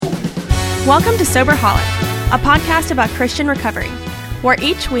Welcome to Soberholic, a podcast about Christian recovery, where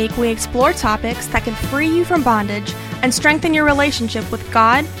each week we explore topics that can free you from bondage and strengthen your relationship with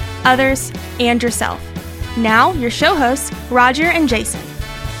God, others, and yourself. Now, your show hosts, Roger and Jason.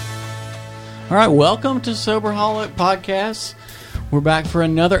 All right, welcome to Soberholic Podcast. We're back for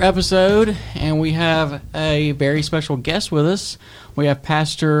another episode, and we have a very special guest with us. We have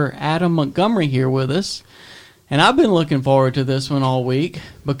Pastor Adam Montgomery here with us. And I've been looking forward to this one all week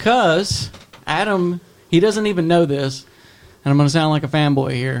because Adam, he doesn't even know this, and I'm going to sound like a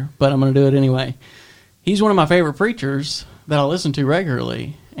fanboy here, but I'm going to do it anyway. He's one of my favorite preachers that I listen to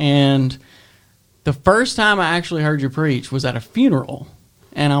regularly, and the first time I actually heard you preach was at a funeral,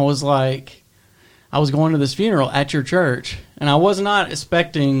 and I was going to this funeral at your church, and I was not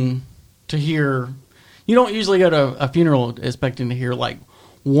expecting to hear, you don't usually go to a funeral expecting to hear, like,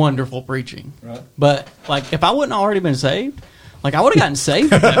 wonderful preaching. Right. But, like, if I wouldn't already been saved, like, I would have gotten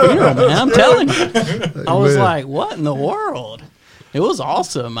saved at that funeral, man. I'm telling you. I was like, what in the world? It was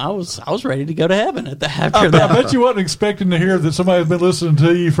awesome. I was ready to go to heaven after that. I bet you wasn't expecting to hear that somebody had been listening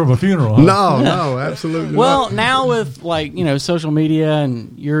to you from a funeral. Huh? No, absolutely well, not. now with, like, you know, social media,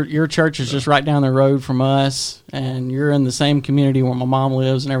 and your church is just right down the road from us, and you're in the same community where my mom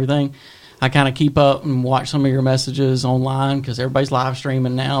lives and everything, I kind of keep up and watch some of your messages online because everybody's live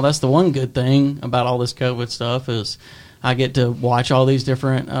streaming now. That's the one good thing about all this COVID stuff is I get to watch all these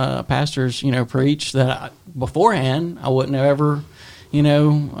different pastors, you know, preach that beforehand I wouldn't have ever, you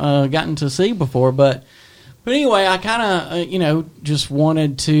know, gotten to see before. But anyway, I kind of, just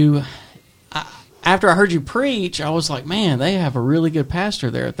wanted to, after I heard you preach, I was like, man, they have a really good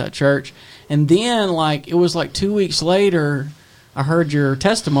pastor there at that church. And then, like, it was like 2 weeks later, I heard your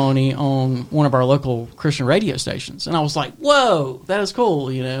testimony on one of our local Christian radio stations. And I was like, whoa, that is cool,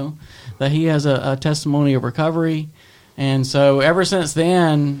 you know, that he has a testimony of recovery. And so ever since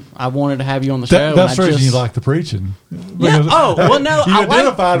then, I wanted to have you on the show. That's the reason you like the preaching. Yeah. Oh, well, no. You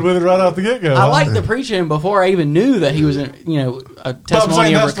identified with it right off the get-go. I liked the preaching before I even knew that he was, a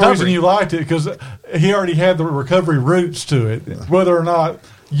testimony of recovery. That's the reason you liked it, because he already had the recovery roots to it. Whether or not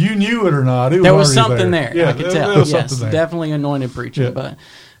you knew it or not, there was something there. Yeah, I could tell. There was something there. Definitely anointed preaching. Yeah. But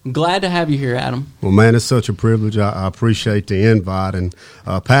I'm glad to have you here, Adam. Well, man, it's such a privilege. I appreciate the invite, and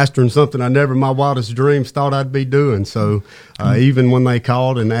pastoring something I never in my wildest dreams thought I'd be doing. So even when they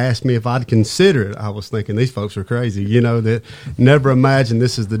called and asked me if I'd consider it, I was thinking these folks are crazy. You know, that never imagined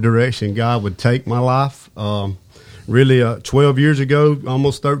this is the direction God would take my life. Really, 12 years ago,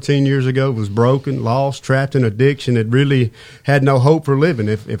 almost 13 years ago, was broken, lost, trapped in addiction. It really had no hope for living.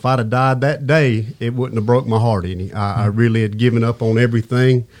 If I'd have died that day, it wouldn't have broke my heart any. I really had given up on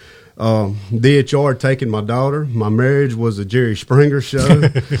everything. DHR had taken my daughter. My marriage was a Jerry Springer show.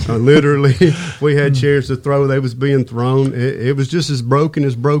 Literally, we had chairs to throw. They was being thrown. It was just as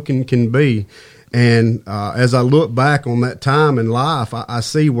broken can be. And as I look back on that time in life, I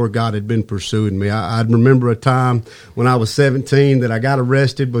see where God had been pursuing me. I remember a time when I was 17 that I got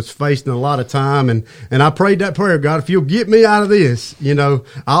arrested, was facing a lot of time, and I prayed that prayer, God, if you'll get me out of this, you know,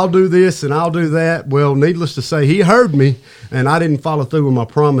 I'll do this and I'll do that. Well, needless to say, he heard me, and I didn't follow through with my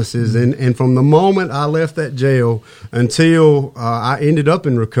promises. And from the moment I left that jail until I ended up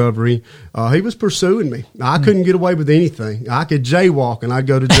in recovery, he was pursuing me. I couldn't get away with anything. I could jaywalk, and I'd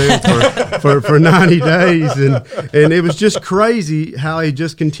go to jail for 90 days, and it was just crazy how he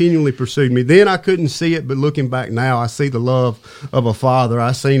just continually pursued me. Then I couldn't see it, but looking back now, I see the love of a father.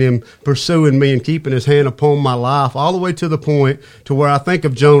 I seen him pursuing me and keeping his hand upon my life all the way to the point to where I think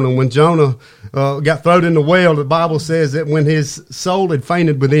of Jonah. When Jonah got thrown in the well, the Bible says that when his soul had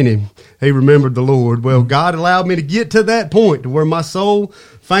fainted within him, he remembered the Lord. Well, God allowed me to get to that point to where my soul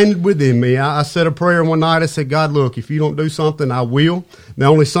fainted within me. I said a prayer one night. I said, God, look, if you don't do something, I will. The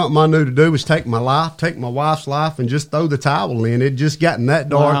only something I knew to do was take my life, take my wife's life, and just throw the towel in. It just gotten that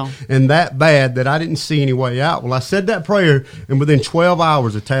dark and that bad that I didn't see any way out. Well, I said that prayer, and within 12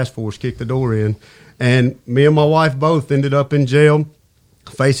 hours, a task force kicked the door in. And me and my wife both ended up in jail,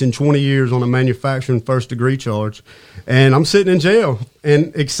 facing 20 years on a manufacturing first-degree charge. And I'm sitting in jail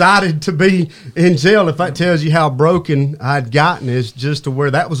and excited to be in jail. If that tells you how broken I'd gotten, is just to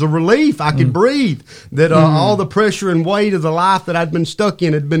where that was a relief. I could breathe, that all the pressure and weight of the life that I'd been stuck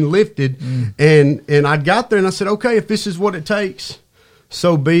in had been lifted. And I got there and I said, okay, if this is what it takes,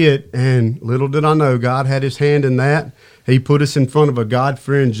 so be it. And little did I know, God had his hand in that. He put us in front of a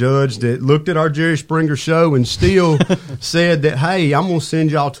God-fearing judge that looked at our Jerry Springer show and still said that, hey, I'm going to send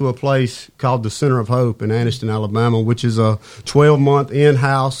y'all to a place called the Center of Hope in Anniston, Alabama, which is a 12-month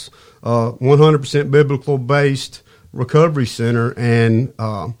in-house, 100% biblical-based recovery center. And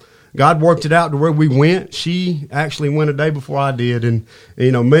God worked it out to where we went. She actually went a day before I did. And,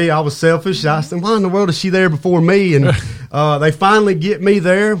 me, I was selfish. I said, why in the world is she there before me? And they finally get me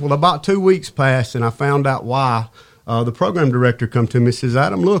there. Well, about 2 weeks passed, and I found out why. The program director come to me and says,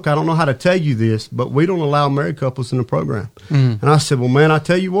 Adam, look, I don't know how to tell you this, but we don't allow married couples in the program. And I said, well, man, I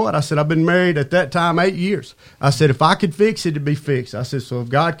tell you what. I said, I've been married at that time 8 years. I said, if I could fix it, it'd be fixed. I said, so if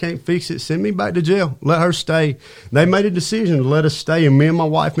God can't fix it, send me back to jail. Let her stay. They made a decision to let us stay, and me and my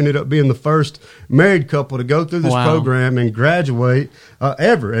wife ended up being the first married couple to go through this program and graduate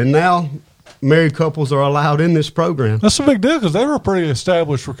ever. And now married couples are allowed in this program. That's a big deal because they were a pretty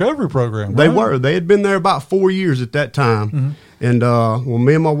established recovery program. Right? They were. They had been there about 4 years at that time. And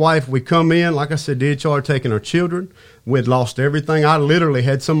me and my wife, we come in, like I said, DHR taking our children. We had lost everything. I literally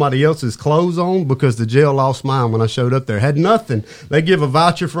had somebody else's clothes on because the jail lost mine when I showed up there. Had nothing. They give a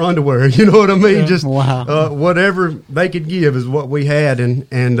voucher for underwear. You know what I mean? Yeah. Just whatever they could give is what we had. And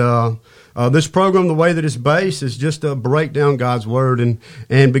this program, the way that it's based, is just to break down God's word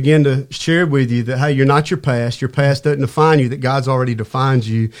and begin to share with you that, hey, you're not your past. Your past doesn't define you, that God's already defines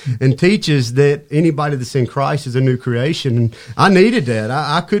you, and teaches that anybody that's in Christ is a new creation. And I needed that.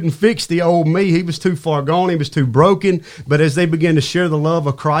 I couldn't fix the old me. He was too far gone. He was too broken. But as they began to share the love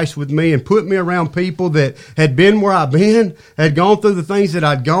of Christ with me and put me around people that had been where I've been, had gone through the things that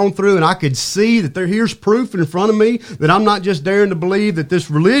I'd gone through, and I could see that here's proof in front of me that I'm not just daring to believe that this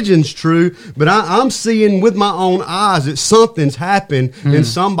religion's true, but I'm seeing with my own eyes that something's happened in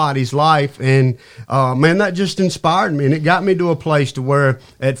somebody's life. And, man, that just inspired me. And it got me to a place to where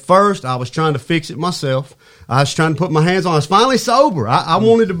at first I was trying to fix it myself. I was trying to put my hands on. I was finally sober. I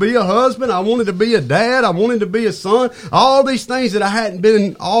wanted to be a husband. I wanted to be a dad. I wanted to be a son. All these things that I hadn't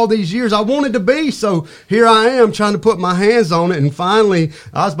been all these years, I wanted to be. So here I am trying to put my hands on it. And finally,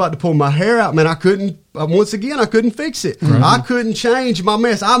 I was about to pull my hair out. Man, I couldn't. Once again, I couldn't fix it. I couldn't change my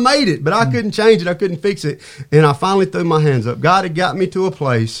mess. I made it, but I couldn't change it. I couldn't fix it. And I finally threw my hands up. God had got me to a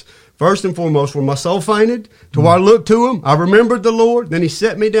place, first and foremost, where my soul fainted, to where I looked to him. I remembered the Lord. Then he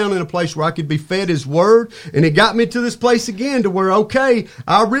set me down in a place where I could be fed his word. And it got me to this place again to where, okay,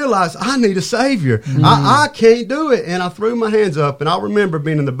 I realized I need a Savior. I can't do it. And I threw my hands up. And I remember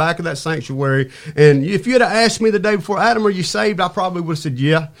being in the back of that sanctuary. And if you had asked me the day before, Adam, are you saved? I probably would have said,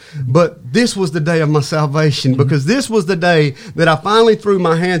 yeah. But this was the day of my salvation, because this was the day that I finally threw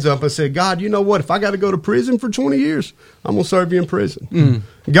my hands up and said, God, you know what? If I got to go to prison for 20 years, I'm going to serve you in prison.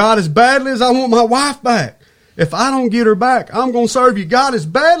 God, as badly as I want my wife back, if I don't get her back, I'm going to serve you. God, as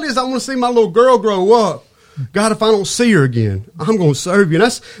badly as I want to see my little girl grow up, God, if I don't see her again, I'm going to serve you.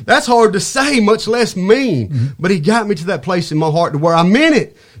 And that's hard to say, much less mean. But he got me to that place in my heart to where I meant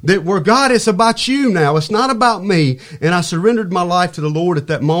it. That where, God, it's about you now. It's not about me. And I surrendered my life to the Lord at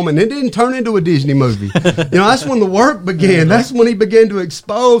that moment. And it didn't turn into a Disney movie. That's when the work began. That's when he began to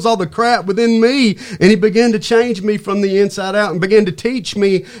expose all the crap within me. And he began to change me from the inside out and began to teach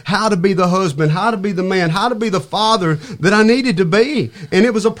me how to be the husband, how to be the man, how to be the father that I needed to be. And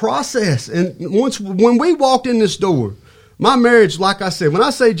it was a process. And when we walked in this door, my marriage, like I said, when I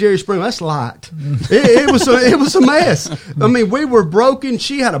say Jerry Springer, that's light. It was a mess. I mean, we were broken.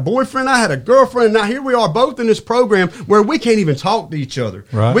 She had a boyfriend. I had a girlfriend. Now here we are both in this program where we can't even talk to each other.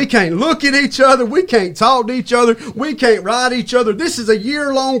 Right. We can't look at each other. We can't talk to each other. We can't write each other. This is a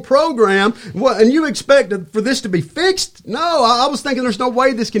year-long program. And you expect for this to be fixed? No, I was thinking there's no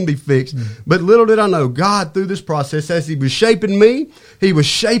way this can be fixed. But little did I know, God, through this process, as he was shaping me, he was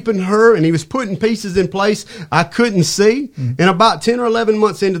shaping her, and he was putting pieces in place I couldn't see. And about 10 or 11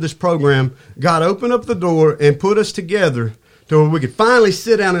 months into this program, God opened up the door and put us together to where we could finally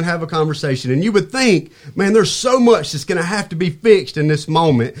sit down and have a conversation. And you would think, man, there's so much that's going to have to be fixed in this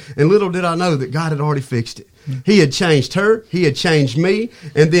moment. And little did I know that God had already fixed it. He had changed her. He had changed me.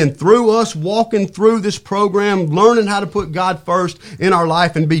 And then through us walking through this program, learning how to put God first in our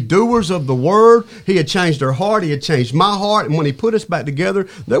life and be doers of the word, he had changed her heart. He had changed my heart. And when he put us back together,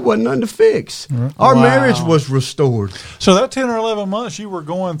 there wasn't nothing to fix. Our marriage was restored. So that 10 or 11 months you were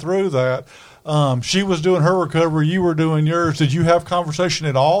going through that, she was doing her recovery, you were doing yours. Did you have conversation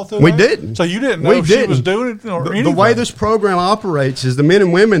at all through We that? didn't. So you didn't know if she was doing it or anything? The way this program operates is the men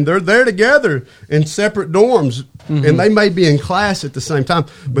and women, they're there together in separate dorms, and they may be in class at the same time,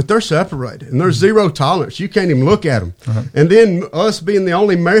 but they're separated, and there's zero tolerance. You can't even look at them. And then us being the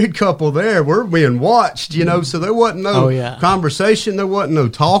only married couple there, we're being watched, so there wasn't no conversation, there wasn't no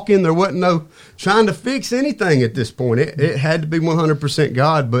talking, there wasn't no trying to fix anything at this point. It had to be 100%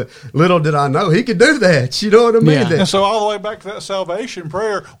 God, but little did I know he could do that. You know what I mean? Yeah. And so all the way back to that salvation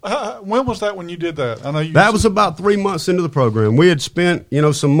prayer, when was that when you did that? I know that was about 3 months into the program. We had spent,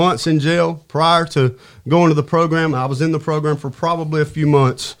 some months in jail prior to going to the program. I was in the program for probably a few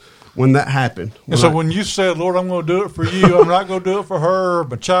months. when that happened. And so when you said, Lord, I'm going to do it for you, I'm not going to do it for her,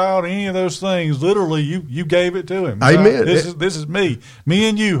 my child, any of those things, literally you gave it to him. Amen. Right? This is me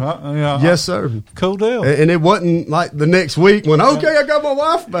and you. Huh? Yes, sir. Cool deal. And it wasn't like the next week when, okay, I got my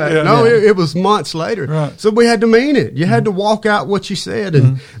wife back. It was months later. Right. So we had to mean it. You had to walk out what you said.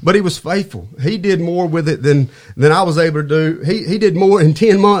 But he was faithful. He did more with it than I was able to do. He did more in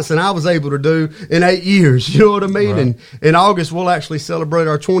 10 months than I was able to do in 8 years. You know what I mean? Right. And in August, we'll actually celebrate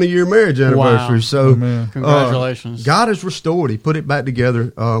our 20-year marriage anniversary. Wow. So Congratulations. God has restored. He put it back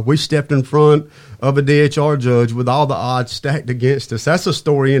together. We stepped in front of a DHR judge with all the odds stacked against us. That's a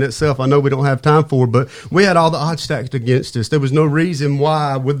story in itself. I know we don't have time for it, but we had all the odds stacked against us. There was no reason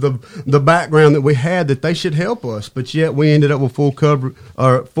why, with the background that we had, that they should help us. But yet we ended up with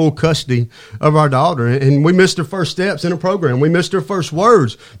full custody of our daughter. And we missed her first steps in a program. We missed her first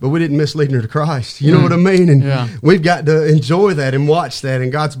words, but we didn't miss leading her to Christ. You know what I mean? And we've got to enjoy that and watch that.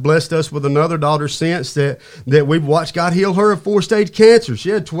 And God's blessed us with another daughter since that we've watched God heal her of 4-stage cancer. She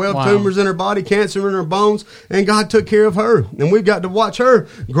had 12 tumors in her body, cancer in her bones, and God took care of her. And we've got to watch her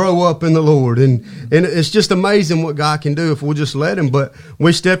grow up in the Lord. And it's just amazing what God can do if we'll just let him. But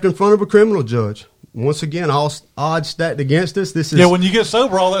we stepped in front of a criminal judge. Once again, all odds stacked against us. This is when you get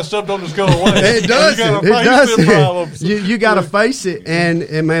sober, all that stuff don't just go away. It doesn't. Problems. You got to face it,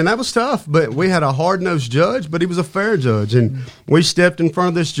 and man, that was tough. But we had a hard-nosed judge, but he was a fair judge, and we stepped in front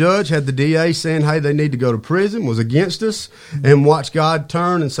of this judge. Had the DA saying, "Hey, they need to go to prison," was against us, and watch God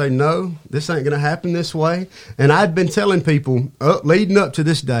turn and say, "No, this ain't going to happen this way." And I'd been telling people leading up to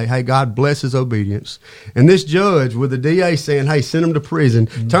this day, "Hey, God bless his obedience." And this judge, with the DA saying, "Hey, send him to prison,"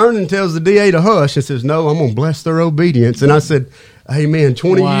 turns and tells the DA to hush. Says, "No, I'm going to bless their obedience." And I said, amen.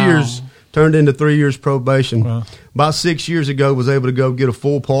 20 years turned into 3 years probation. Wow. About 6 years ago, was able to go get a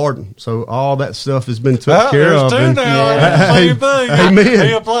full pardon. So all that stuff has been took care of. There's two now. Same thing. Amen.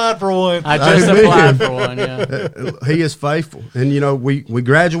 He applied for one. I just applied for one, He is faithful. And, we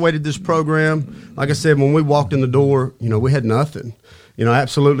graduated this program. Like I said, when we walked in the door, we had nothing.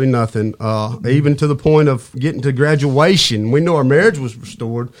 Absolutely nothing. Even to the point of getting to graduation, we knew our marriage was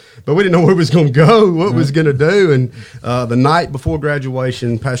restored, but we didn't know where we was going to go, what we was going to do. And the night before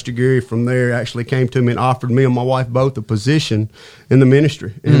graduation, Pastor Gary from there actually came to me and offered me and my wife both a position in the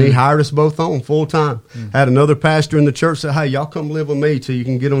ministry. And he hired us both on full time. Had another pastor in the church say, "Hey, y'all come live with me till you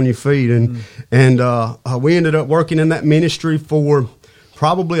can get on your feet." And we ended up working in that ministry for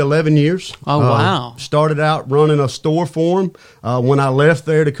probably 11 years. Oh, wow. Started out running a store for him. When I left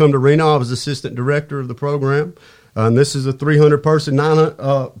there to come to Reno, I was assistant director of the program. And this is a 300-person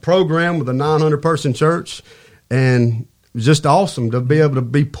program with a 900-person church. And it was just awesome to be able to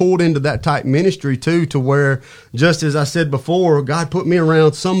be pulled into that type ministry, too, to where, just as I said before, God put me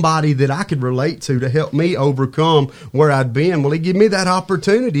around somebody that I could relate to help me overcome where I'd been. Well, he gave me that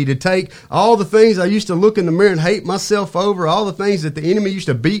opportunity to take all the things I used to look in the mirror and hate myself over, all the things that the enemy used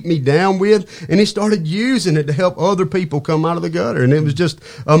to beat me down with, and he started using it to help other people come out of the gutter. And it was just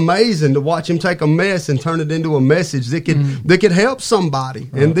amazing to watch him take a mess and turn it into a message that could help somebody.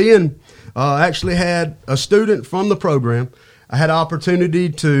 Right. And then actually had a student from the program. I had an opportunity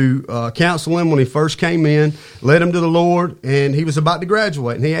to counsel him when he first came in, led him to the Lord, and he was about to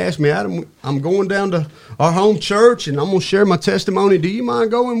graduate. And he asked me, "Adam, I'm going down to our home church, and I'm going to share my testimony. Do you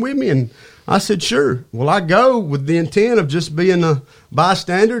mind going with me?" And I said, "Sure." Well, I go with the intent of just being a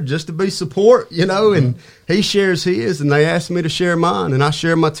bystander, just to be support, and he shares his, and they asked me to share mine, and I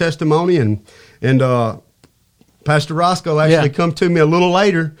share my testimony, and Pastor Roscoe actually come to me a little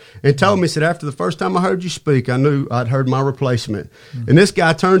later and told me, said, "After the first time I heard you speak, I knew I'd heard my replacement." And this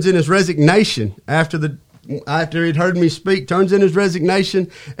guy turns in his resignation after he'd heard me speak, turns in his resignation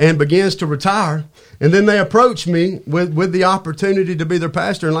and begins to retire. And then they approach me with the opportunity to be their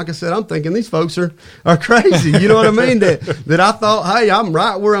pastor. And like I said, I'm thinking these folks are crazy. You know what I mean? That I thought, hey, I'm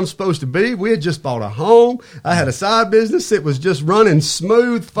right where I'm supposed to be. We had just bought a home. I had a side business. It was just running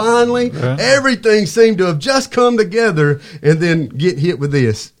smooth finally. Right. Everything seemed to have just come together, and then get hit with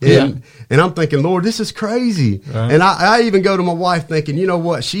this. And I'm thinking, Lord, this is crazy. Right. And I even go to my wife thinking, you know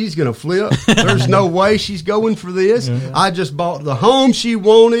what? She's going to flip. There's no way she's going for this. Yeah. I just bought the home she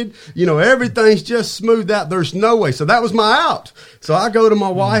wanted. Everything's just smoothed out. There's no way. So that was my out. So I go to my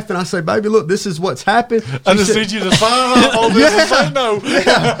wife and I say, "Baby, look, this is what's happened." I just need you to sign off on this and say no.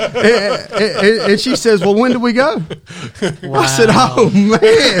 And she says, "Well, when do we go?" Wow. I said, "Oh,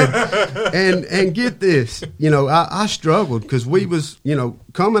 man." And get this, I struggled because we was,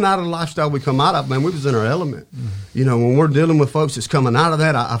 coming out of the lifestyle we come out of, man, we was in our element. You know, when we're dealing with folks that's coming out of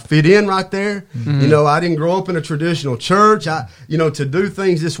that, I fit in right there. You know, I didn't grow up in a traditional church. To do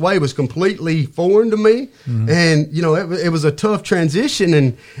things this way was completely foreign to me. And, you know, it was a tough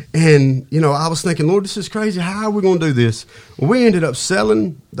transition. And, you know, I was thinking, Lord, this is crazy. How are we going to do this? Well, we ended up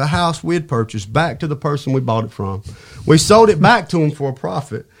selling the house we had purchased back to the person we bought it from. We sold it back to him for a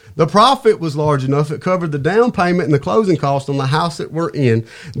profit. The profit was large enough, it covered the down payment and the closing cost on the house that we're in,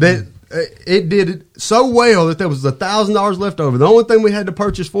 that it did so well that there was $1,000 left over. The only thing we had to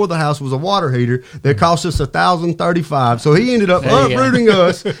purchase for the house was a water heater that cost us $1,035. So he ended up uprooting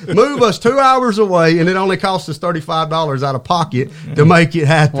us, move us 2 hours away, and it only cost us $35 out of pocket to make it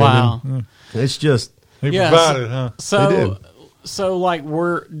happen. Wow. It's just... He provided, huh? So, like,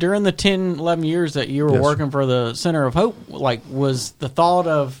 during the 10, 11 years that you were working for the Center of Hope, like, was the thought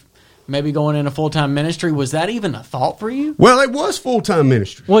of maybe going into full-time ministry, was that even a thought for you? Well, it was full-time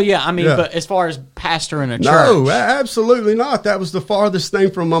ministry. Well, yeah, I mean, but as far as pastoring a church. No, absolutely not. That was the farthest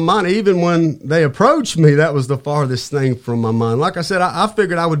thing from my mind. Even when they approached me, that was the farthest thing from my mind. Like I said, I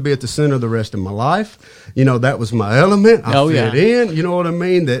figured I would be at the center of the rest of my life. You know, that was my element. I fit in, you know what I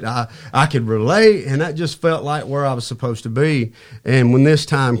mean, that I could relate, and that just felt like where I was supposed to be. And when this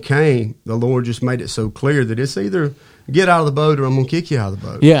time came, the Lord just made it so clear that it's either get out of the boat or I'm going to kick you out of the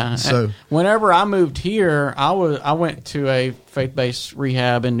boat. Yeah. So whenever I moved here, I went to a faith-based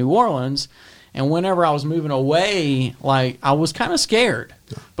rehab in New Orleans, and whenever I was moving away, like, I was kind of scared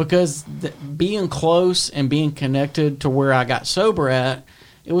because being close and being connected to where I got sober at,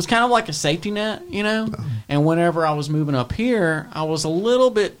 it was kind of like a safety net, you know? And whenever I was moving up here, I was a little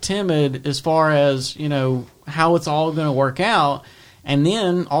bit timid as far as, you know, how it's all going to work out. And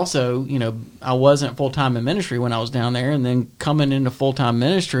then also, you know, I wasn't full-time in ministry when I was down there, and then coming into full-time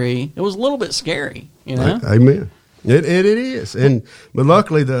ministry, it was a little bit scary, you know? Amen. It is. But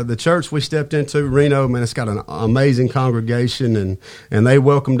luckily, the church we stepped into, Reno, man, it's got an amazing congregation, and they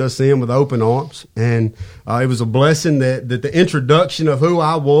welcomed us in with open arms. And it was a blessing that the introduction of who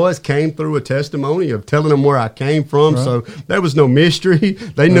I was came through a testimony of telling them where I came from. Right. So there was no mystery.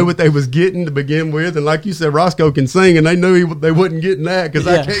 They knew what they was getting to begin with. And like you said, Roscoe can sing, and they knew they wasn't getting that because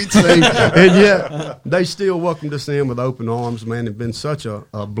I can't sing. And yet, they still welcomed us in with open arms, man. It's been such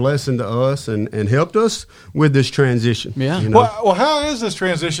a blessing to us and helped us with this transition. Yeah. You know? Well, how is this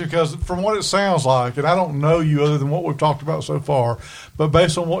transition? Because from what it sounds like, and I don't know you other than what we've talked about so far, but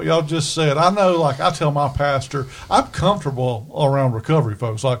based on what y'all just said, I know, like, I tell my pastor, I'm comfortable around recovery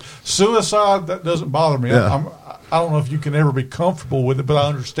folks. Like, suicide, that doesn't bother me. Yeah. I don't know if you can ever be comfortable with it, but I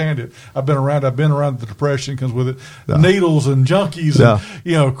understand it. I've been around the depression comes with it. Yeah. Needles and junkies and,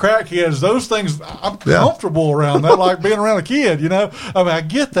 you know, crackheads, those things, I'm comfortable around that, like being around a kid, you know. I mean, I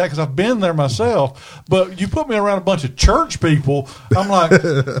get that because I've been there myself. But you put me around a bunch of church people, I'm like,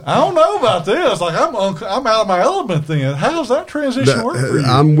 I don't know about this. Like, I'm out of my element then. How does that transition work for you?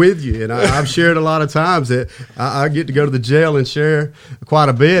 I'm with you. And I've shared a lot of times that I get to go to the jail and share quite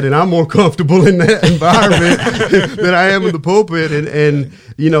a bit, and I'm more comfortable in that environment than I am in the pulpit, and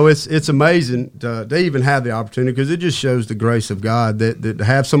you know, it's amazing to even have the opportunity, because it just shows the grace of God that to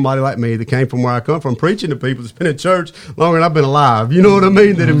have somebody like me that came from where I come from, preaching to people that's been in church longer than I've been alive. You know what I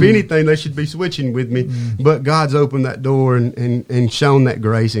mean? That if anything, they should be switching with me. But God's opened that door and shown that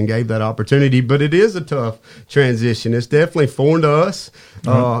grace and gave that opportunity. But it is a tough transition. It's definitely foreign to us.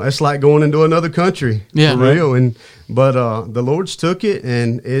 It's like going into another country, for real. But the Lord's took it,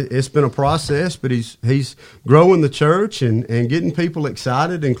 and it's been a process. But He's growing the church and getting people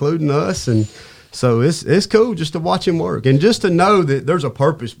excited, including us. And so it's cool just to watch Him work, and just to know that there's a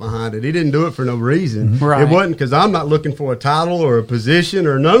purpose behind it. He didn't do it for no reason. Right. It wasn't because I'm not looking for a title or a position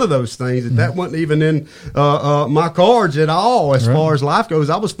or none of those things. That wasn't even in my cards at all as far as life goes.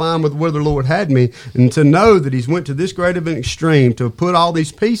 I was fine with where the Lord had me, and to know that He's went to this great of an extreme to put all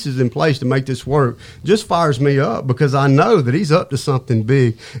these pieces in place to make this work just fires me up, because I know that He's up to something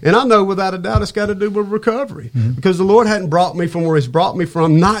big. And I know without a doubt it's got to do with recovery, because the Lord hadn't brought me from where He's brought me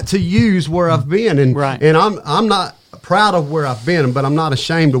from not to use where I've been. And I'm not proud of where I've been, but I'm not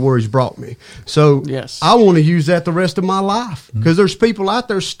ashamed of where He's brought me. So I want to use that the rest of my life, because there's people out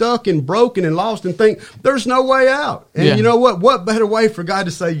there stuck and broken and lost and think there's no way out. And you know what? What better way for God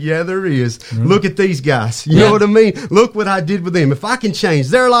to say, yeah, there is. Look at these guys. You know what I mean? Look what I did with them. If I can change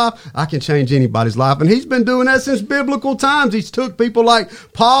their life, I can change anybody's life. And He's been doing that since biblical times. He's took people like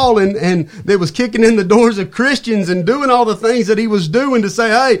Paul and that was kicking in the doors of Christians and doing all the things that he was doing to say,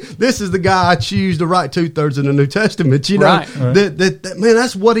 hey, this is the guy I choose to write 2/3 of the New Testament. You know, that man,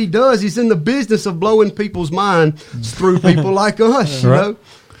 that's what He does. He's in the business of blowing people's minds through people like us, you know.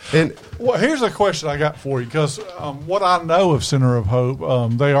 And well, here's a question I got for you, because what I know of Center of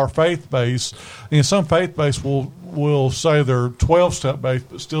Hope, they are faith-based, and some faith-based will say they're 12-step based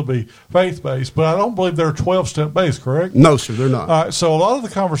but still be faith-based, but I don't believe they're 12-step based, correct? No, sir, they're not. All right, so a lot of the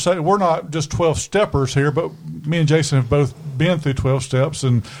conversation, we're not just 12-steppers here, but me and Jason have both been through 12 steps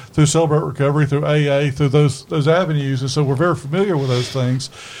and through Celebrate Recovery, through AA, through those avenues, and so we're very familiar with those things.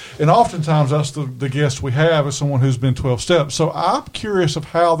 And oftentimes that's the guest we have is someone who's been 12 steps. So I'm curious of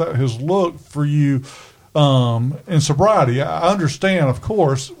how that has looked for you in sobriety. I understand, of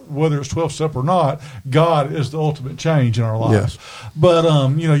course, whether it's 12-step or not, God is the ultimate change in our lives. Yes. But,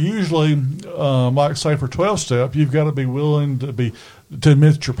 usually, like say for 12-step, you've got to be willing to admit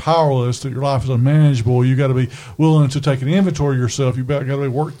that you're powerless, that your life is unmanageable. You've got to be willing to take an inventory of yourself. You've got to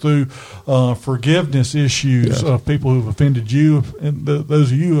work through forgiveness issues of people who've offended you, and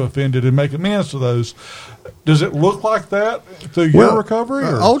those of you who offended, and make amends to those. Does it look like that through your recovery?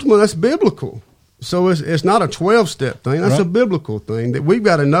 Ultimately, that's biblical. So it's not a 12-step thing. That's a biblical thing, that we've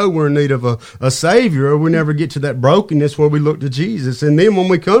got to know we're in need of a Savior, or we never get to that brokenness where we look to Jesus. And then when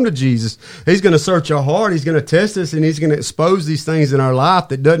we come to Jesus, He's going to search our heart. He's going to test us, and He's going to expose these things in our life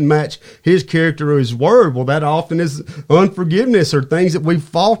that doesn't match His character or His Word. Well, that often is unforgiveness or things that we've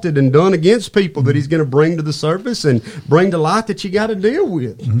faulted and done against people that He's going to bring to the surface and bring to light that you got to deal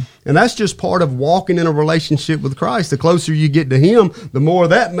with. Mm-hmm. And that's just part of walking in a relationship with Christ. The closer you get to Him, the more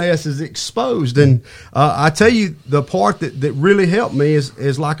that mess is exposed. And I tell you, the part that really helped me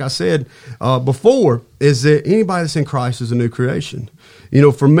is like I said before, is that anybody that's in Christ is a new creation.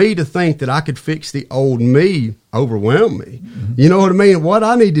 For me to think that I could fix the old me overwhelmed me. Mm-hmm. You know what I mean? What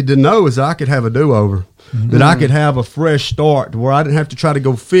I needed to know is I could have a do-over. Mm-hmm. That I could have a fresh start where I didn't have to try to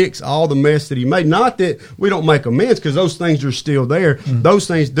go fix all the mess that he made. Not that we don't make amends, because those things are still there. Mm-hmm. Those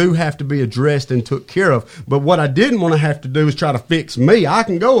things do have to be addressed and took care of. But what I didn't want to have to do is try to fix me. I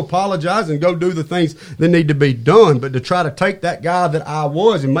can go apologize and go do the things that need to be done, but to try to take that guy that I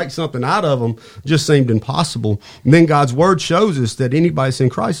was and make something out of him just seemed impossible. And then God's Word shows us that anybody that's in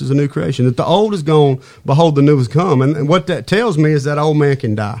Christ is a new creation, that the old is gone, behold, the new has come. And what that tells me is that old man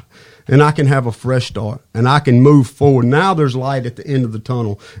can die. And I can have a fresh start, and I can move forward. Now there's light at the end of the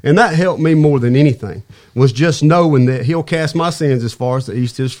tunnel. And that helped me more than anything, was just knowing that He'll cast my sins as far as the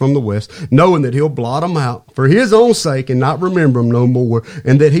east is from the west, knowing that He'll blot them out for His own sake and not remember them no more,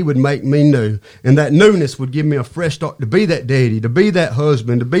 and that He would make me new. And that newness would give me a fresh start to be that daddy, to be that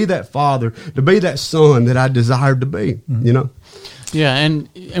husband, to be that father, to be that son that I desired to be, Yeah,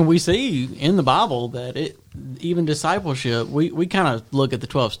 and we see in the Bible that even discipleship, we kind of look at the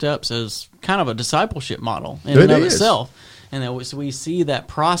 12 steps as kind of a discipleship model in and of itself. And that we see that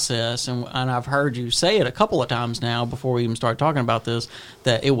process, and I've heard you say it a couple of times now before we even start talking about this,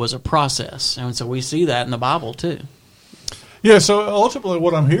 that it was a process. And so we see that in the Bible too. Yeah, so ultimately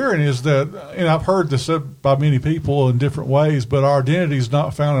what I'm hearing is that, and I've heard this said by many people in different ways, but our identity is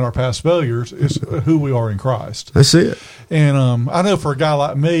not found in our past failures. It's who we are in Christ. That's it. And I know for a guy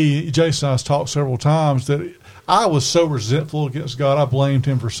like me, Jason and I have talked several times, that I was so resentful against God. I blamed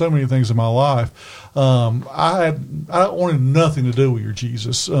Him for so many things in my life. I wanted nothing to do with your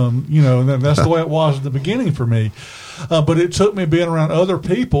Jesus, and that's the way it was in the beginning for me. But it took me being around other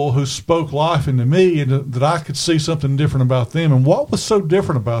people who spoke life into me, and that I could see something different about them. And what was so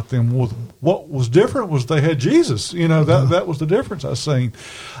different about them was they had Jesus. That was the difference I seen.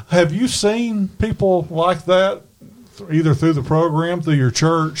 Have you seen people like that, either through the program, through your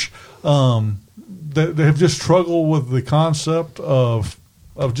church, that have just struggled with the concept of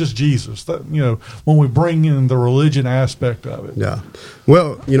just Jesus, that, when we bring in the religion aspect of it? Yeah.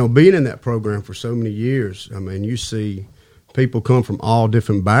 Well, being in that program for so many years, I mean, you see people come from all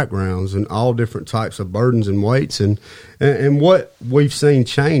different backgrounds and all different types of burdens and weights. And what we've seen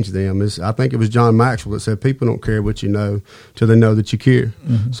change them is, I think it was John Maxwell that said, people don't care what you know till they know that you care.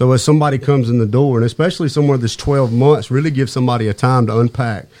 Mm-hmm. So as somebody comes in the door, and especially somewhere that's 12 months, really give somebody a time to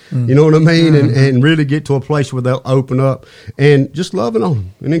unpack. Mm-hmm. You know what I mean? Mm-hmm. And really get to a place where they'll open up and just loving on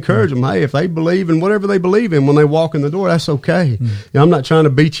them and encourage them. Hey, if they believe in whatever they believe in when they walk in the door, that's okay. Mm-hmm. I'm not trying to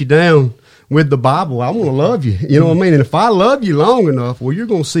beat you down with the Bible. I want to love you. You know what I mean? And if I love you long enough, well, you're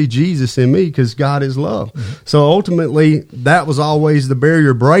going to see Jesus in me, because God is love. Mm-hmm. So ultimately, that was always the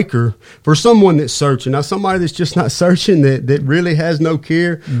barrier breaker for someone that's searching. Now, somebody that's just not searching, that really has no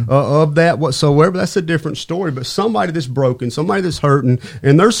care of that whatsoever, that's a different story. But somebody that's broken, somebody that's hurting,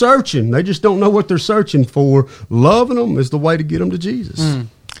 and they're searching, they just don't know what they're searching for, loving them is the way to get them to Jesus. Mm.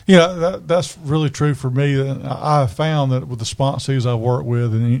 Yeah, that's really true for me. I found that with the sponsees I worked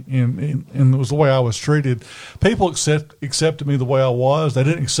with, and it was the way I was treated, people accepted me the way I was. They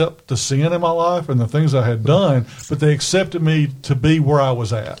didn't accept the sin in my life and the things I had done, but they accepted me to be where I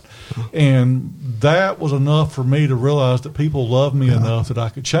was at. And that was enough for me to realize that people loved me enough that I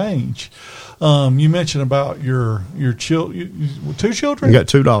could change. You mentioned about your children, 2 children? I got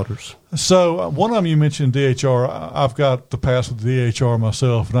 2 daughters. So one of them you mentioned DHR. I've got the past with DHR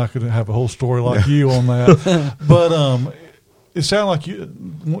myself, and I could have a whole story like you on that. But it sounded like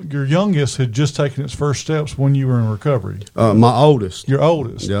your youngest had just taken its first steps when you were in recovery. My oldest. Your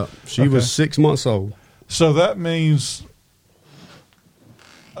oldest. Yeah. She was 6 months old. So that means...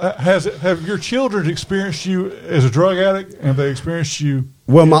 have your children experienced you as a drug addict? Have they experienced you?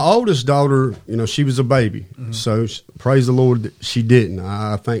 Well, my oldest daughter, she was a baby, so praise the Lord that she didn't.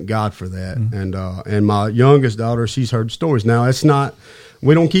 I thank God for that. And my youngest daughter, she's heard stories. Now, it's not.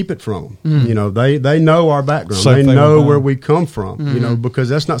 We don't keep it from them. They know our background. They know where we come from, because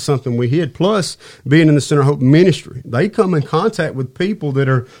that's not something we hid. Plus, being in the Center of Hope ministry, they come in contact with people that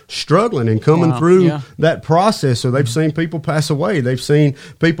are struggling and coming through that process. So they've seen people pass away. They've seen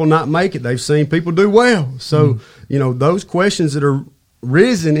people not make it. They've seen people do well. So, those questions that are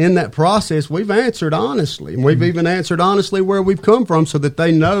risen in that process, we've answered honestly. And we've even answered honestly where we've come from so that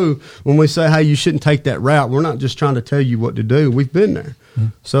they know when we say, hey, you shouldn't take that route, we're not just trying to tell you what to do. We've been there.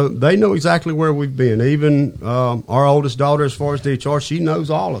 So they know exactly where we've been. Even our oldest daughter, as far as DHR, she knows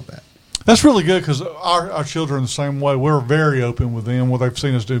all of that. That's really good because our children are the same way. We're very open with them. Well, they've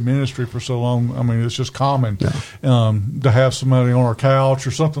seen us do ministry for so long. I mean, it's just common to have somebody on our couch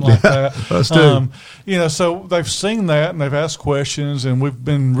or something like that. Us too. So they've seen that and they've asked questions, and we've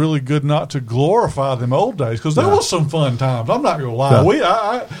been really good not to glorify them old days because there was some fun times. I'm not going to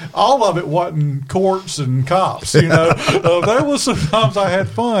lie. All of it wasn't courts and cops. There was some times I had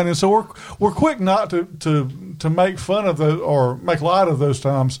fun, and so we're quick not to make fun of those or make light of those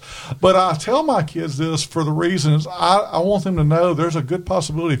times. But I tell my kids this for the reasons I want them to know there's a good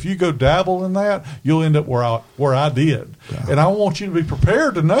possibility if you go dabble in that, you'll end up where I did. Yeah. And I want you to be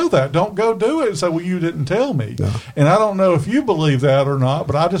prepared to know that. Don't go do it and say, well, you didn't tell me. No. And I don't know if you believe that or not,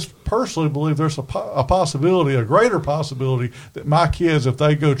 but I just personally believe there's a possibility, a greater possibility that my kids, if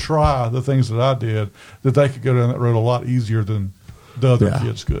they go try the things that I did, that they could go down that road a lot easier than the other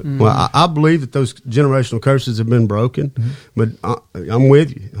kids could. Mm-hmm. Well, I believe that those generational curses have been broken, but I'm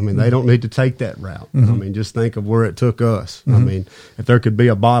with you. I mean, they don't need to take that route. I mean, just think of where it took us. I mean, if there could be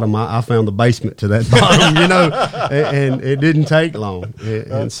a bottom, I found the basement to that bottom, and it didn't take long.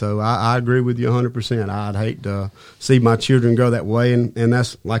 And so I agree with you 100%. I'd hate to see my children go that way, and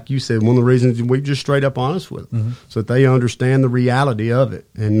that's, like you said, one of the reasons we're just straight up honest with them, so that they understand the reality of it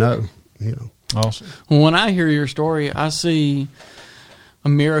and know, Awesome. Well, when I hear your story, I see a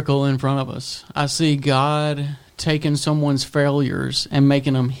miracle in front of us. I see God taking someone's failures and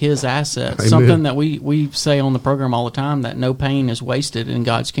making them His assets. Amen. Something that we say on the program all the time, that no pain is wasted in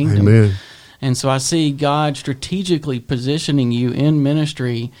God's kingdom. Amen. And so I see God strategically positioning you in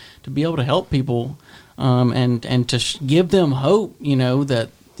ministry to be able to help people and to give them hope, that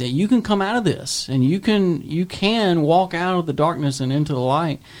you can come out of this and you can walk out of the darkness and into the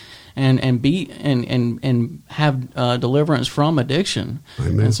light. And have deliverance from addiction.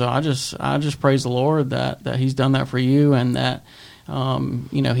 Amen. And so I just praise the Lord that He's done that for you, and that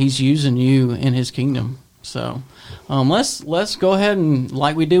He's using you in His kingdom. So let's go ahead and,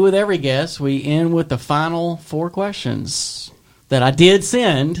 like we do with every guest, we end with the final 4 questions that I did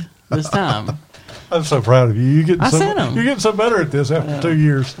send this time. I'm so proud of you. You're getting so better at this after 2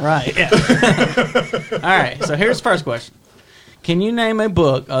 years. Right. Yeah. All right. So here's the first question. Can you name a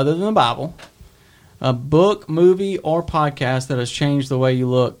book other than the Bible, a book, movie, or podcast that has changed the way you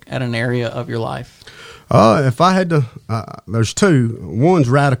look at an area of your life? If I had to, there's 2. One's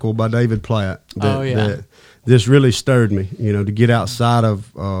Radical by David Platt. That this really stirred me, to get outside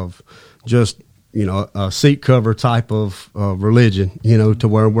of just, a seat cover type of religion, to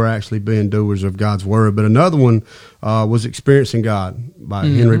where we're actually being doers of God's word. But another one was Experiencing God by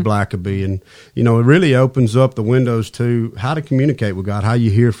Henry Blackaby. And, it really opens up the windows to how to communicate with God, how you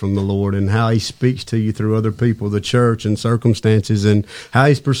hear from the Lord, and how He speaks to you through other people, the church and circumstances, and how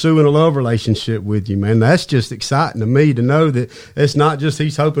He's pursuing a love relationship with you, man. That's just exciting to me to know that it's not just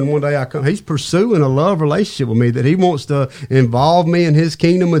He's hoping one day I come. He's pursuing a love relationship with me, that He wants to involve me in His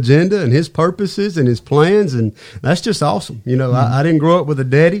kingdom agenda and His purposes and His plans, and that's just awesome. I didn't grow up with a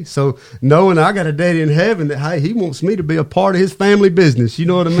daddy, so knowing I got a daddy in heaven that, hey, He wants me to be a part of His family business, you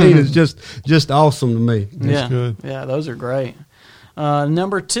know what I mean? It's just awesome to me. That's good. Yeah, those are great.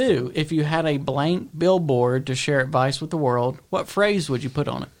 Number 2, if you had a blank billboard to share advice with the world, what phrase would you put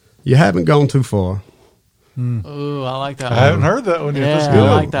on it? you haven't gone too far. Ooh, I like that I one. haven't heard that one yet. Yeah, That's I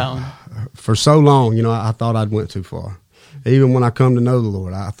good. like that one. For so long, I thought I'd went too far. Even when I come to know the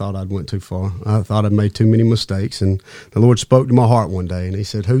Lord, I thought I'd went too far. I thought I'd made too many mistakes. And the Lord spoke to my heart one day, and he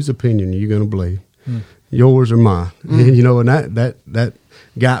said, whose opinion are you going to believe? Yours or mine? And that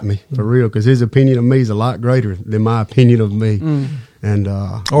got me for real, because his opinion of me is a lot greater than my opinion of me. And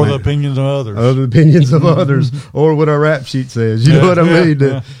or the opinions of others. Or the opinions of others, or what our rap sheet says. You know what I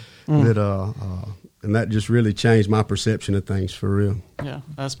mean? And that just really changed my perception of things for real. Yeah,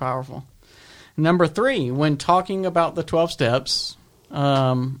 that's powerful. Number 3, when talking about the 12 steps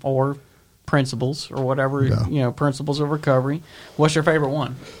or principles or whatever, principles of recovery, what's your favorite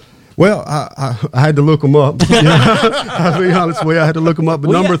one? Well, I had to look them up. I'll be honest with you, I had to look them up.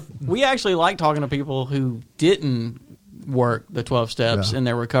 But we actually like talking to people who didn't work the 12 steps in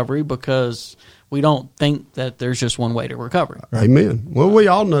their recovery, because we don't think that there's just one way to recovery. Amen. Well, we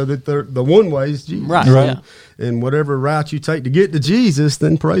all know that the one way is Jesus. Right. Yeah. And whatever route you take to get to Jesus,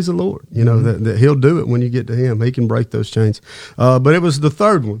 then praise the Lord. That he'll do it when you get to him. He can break those chains. But it was the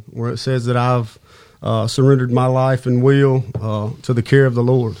third one where it says that I've surrendered my life and will to the care of the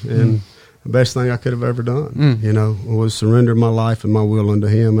Lord. And the best thing I could have ever done, was surrender my life and my will unto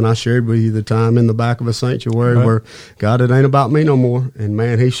him. And I shared with you the time in the back of a sanctuary where, God, it ain't about me no more. And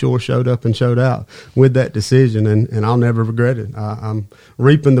man, he sure showed up and showed out with that decision, and I'll never regret it. I'm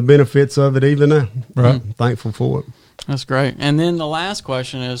reaping the benefits of it even now. Right. I'm thankful for it. That's great. And then the last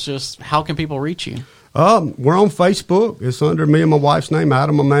question is just, how can people reach you? We're on Facebook. It's under me and my wife's name,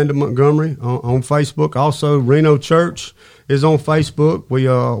 Adam Amanda Montgomery, on Facebook. Also, Reno Church is on Facebook.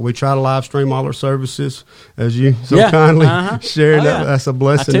 We try to live stream all our services, as you so kindly shared. That's a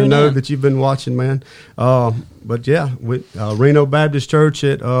blessing to know that you've been watching, man. But yeah, Reno Baptist Church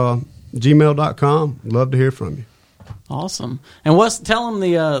at gmail.com. Love to hear from you. Awesome. And tell them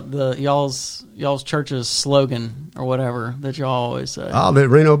the y'all's church's slogan or whatever that y'all always say. That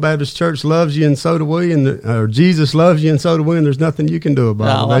Reno Baptist Church loves you and so do we, or Jesus loves you and so do we, and there's nothing you can do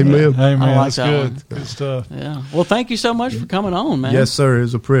about it. Amen. Amen. I like That's that good. one. Good stuff. Yeah. Well, thank you so much for coming on, man. Yes, sir. It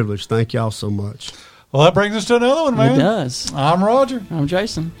was a privilege. Thank y'all so much. Well, that brings us to another one, man. It does. I'm Roger. I'm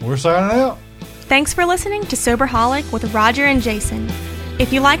Jason. We're signing out. Thanks for listening to Soberholic with Roger and Jason.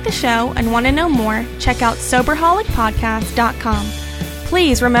 If you like the show and want to know more, check out SoberholicPodcast.com.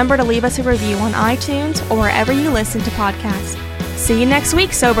 Please remember to leave us a review on iTunes or wherever you listen to podcasts. See you next week,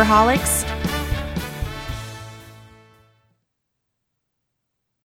 Soberholics.